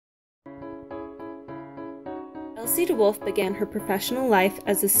Elsie de Wolfe began her professional life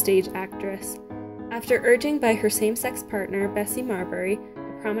as a stage actress. After urging by her same-sex partner, Bessie Marbury,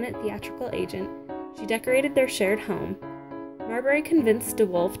 a prominent theatrical agent, she decorated their shared home. Marbury convinced de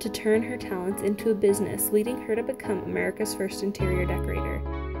Wolfe to turn her talents into a business, leading her to become America's first interior decorator.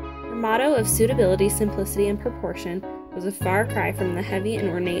 Her motto of suitability, simplicity, and proportion was a far cry from the heavy and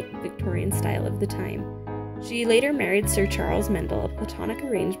ornate Victorian style of the time. She later married Sir Charles Mendel, a platonic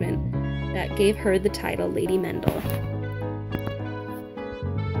arrangement that gave her the title Lady Mendel.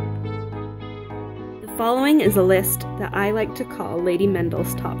 The following is a list that I like to call Lady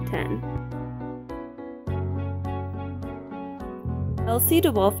Mendel's Top 10. Elsie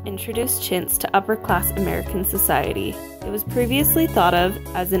de Wolfe introduced chintz to upper-class American society. It was previously thought of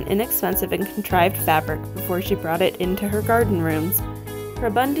as an inexpensive and contrived fabric before she brought it into her garden rooms. Her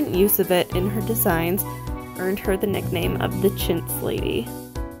abundant use of it in her designs earned her the nickname of the Chintz Lady.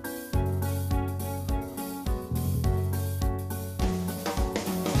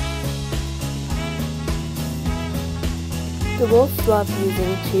 De Wolfe loved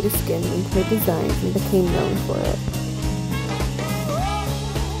using cheetah skin in her designs and became known for it.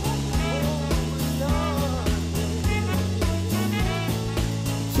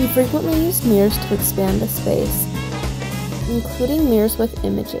 She frequently used mirrors to expand a space, including mirrors with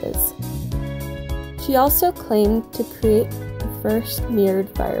images. She also claimed to create the first mirrored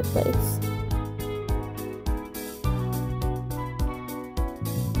fireplace.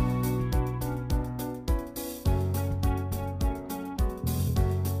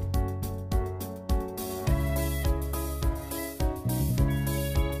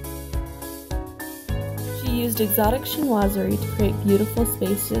 She used exotic chinoiserie to create beautiful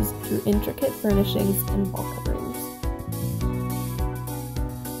spaces through intricate furnishings and wall coverings.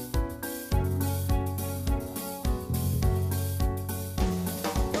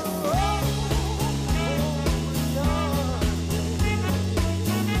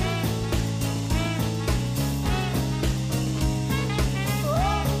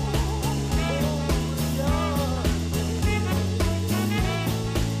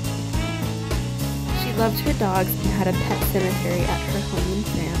 She loved her dogs and had a pet cemetery at her home in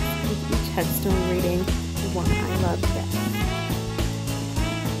France, with each headstone reading, "The one I love best."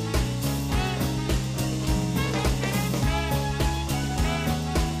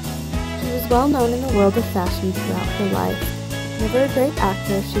 She was well known in the world of fashion throughout her life. Never a great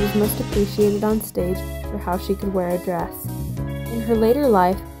actress, she was most appreciated on stage for how she could wear a dress. In her later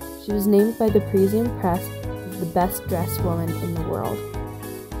life, she was named by the Parisian press as the best dressed woman in the world.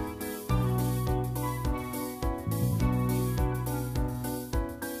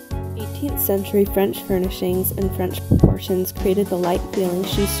 18th century French furnishings and French proportions created the light feeling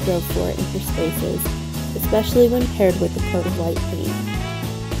she strove for in her spaces, especially when paired with a coat of white paint.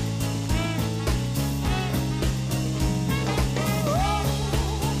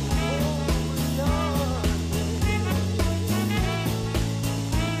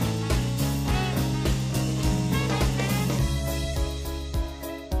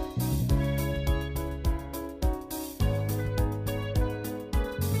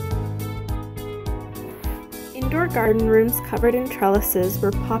 Indoor garden rooms covered in trellises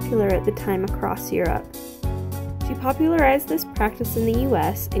were popular at the time across Europe. She popularized this practice in the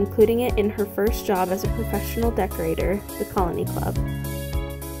US, including it in her first job as a professional decorator, the Colony Club.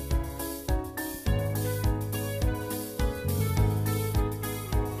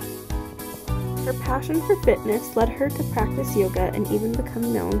 Her passion for fitness led her to practice yoga and even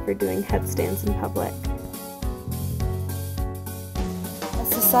become known for doing headstands in public.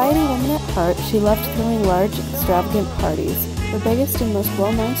 Society woman at heart, she loved throwing large, extravagant parties. Her biggest and most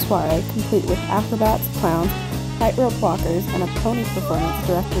well-known soiree, complete with acrobats, clowns, tightrope walkers, and a pony performance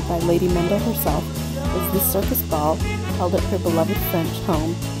directed by Lady Mendel herself, was the circus ball held at her beloved French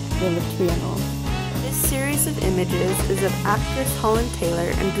home, Le Trianon. This series of images is of actress Holland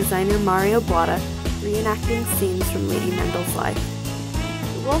Taylor and designer Mario Botta reenacting scenes from Lady Mendel's life.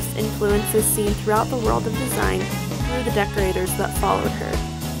 De Wolfe's influence is seen throughout the world of design through the decorators that followed her.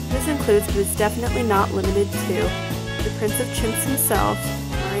 This includes, but is definitely not limited to, the Prince of Chintz himself,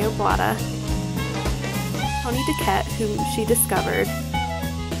 Mario Botta, Tony Duquette, whom she discovered,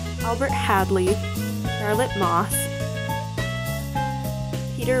 Albert Hadley, Charlotte Moss,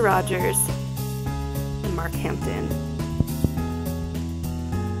 Peter Rogers, and Mark Hampton.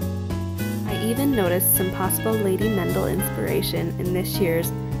 I even noticed some possible Lady Mendel inspiration in this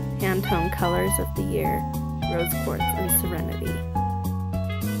year's Pantone colors of the year, Rose Quartz and Serenity.